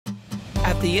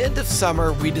the end of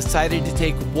summer, we decided to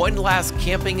take one last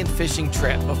camping and fishing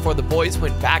trip before the boys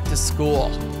went back to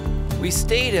school. We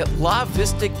stayed at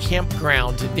Vista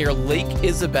Campground near Lake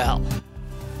Isabel.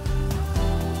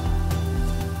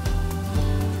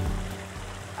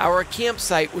 Our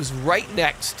campsite was right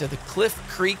next to the Cliff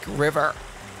Creek River.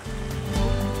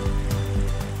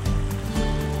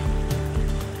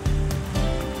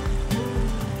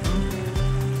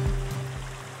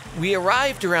 We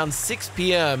arrived around 6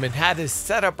 p.m. and had to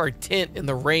set up our tent in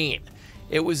the rain.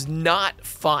 It was not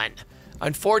fun.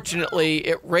 Unfortunately,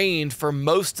 it rained for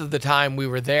most of the time we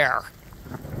were there.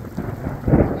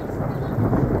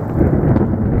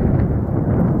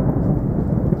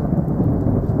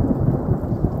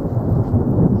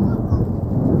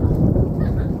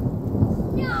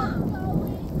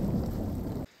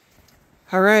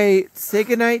 All right, say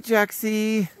goodnight,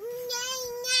 Jaxie.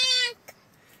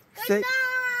 Say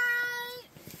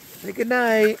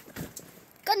goodnight.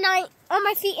 Good night. All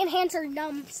my feet and hands are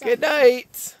numb. So. Good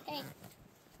night. Okay.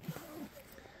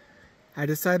 I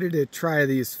decided to try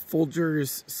these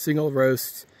Folgers single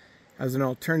roast as an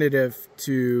alternative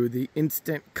to the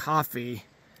instant coffee.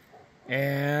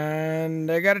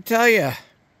 And I gotta tell you,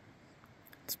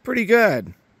 it's pretty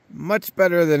good. Much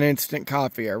better than instant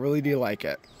coffee. I really do like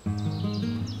it.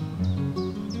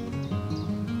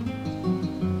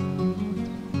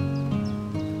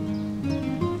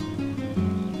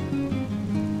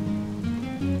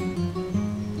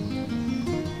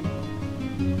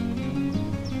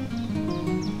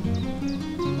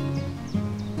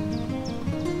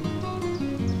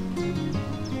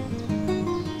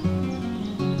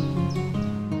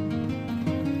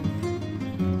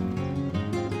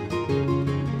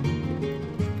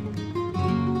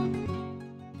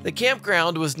 The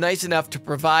campground was nice enough to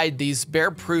provide these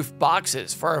bear-proof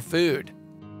boxes for our food.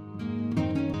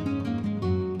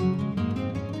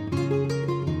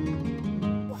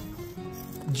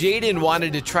 Jaydon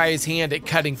wanted to try his hand at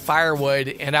cutting firewood,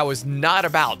 and I was not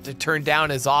about to turn down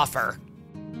his offer.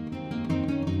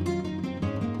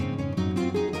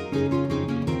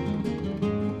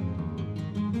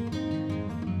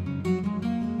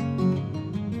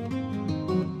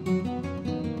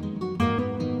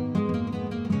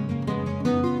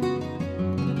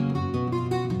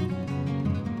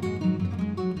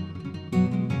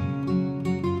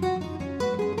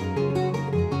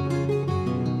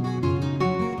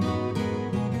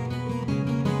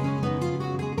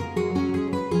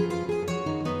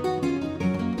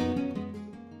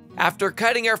 After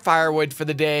cutting our firewood for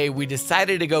the day, we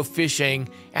decided to go fishing,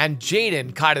 and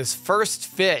Jaydon caught his first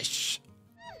fish.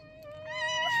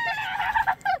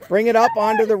 Bring it up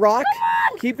onto the rock.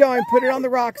 Keep going, put it on the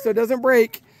rock so it doesn't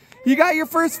break. You got your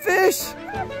first fish.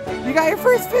 You got your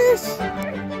first fish.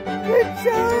 Good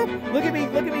job. Look at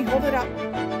me, hold it up.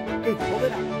 Hey, hold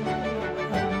it up.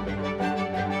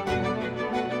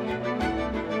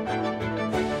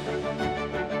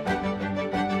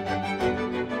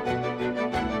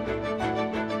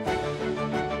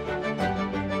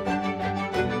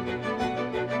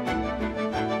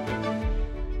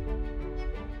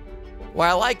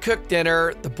 While I cooked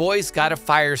dinner, the boys got a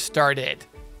fire started.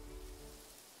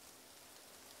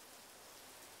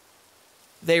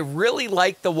 They really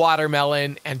liked the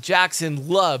watermelon, and Jackson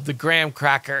loved the graham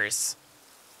crackers.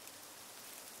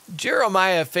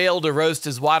 Jeremiah failed to roast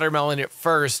his watermelon at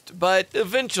first, but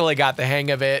eventually got the hang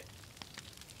of it.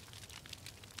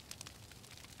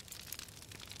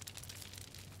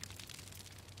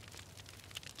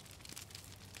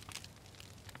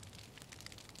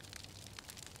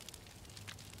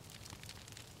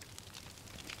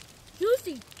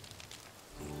 Juicy.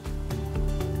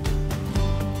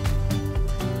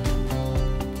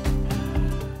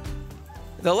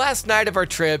 The last night of our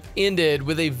trip ended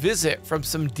with a visit from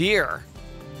some deer.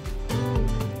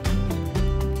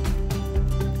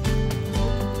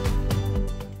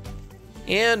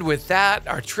 And with that,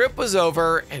 our trip was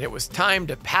over and it was time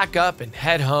to pack up and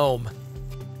head home.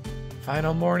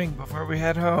 Final morning before we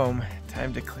head home.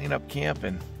 Time to clean up camp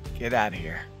and get out of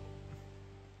here.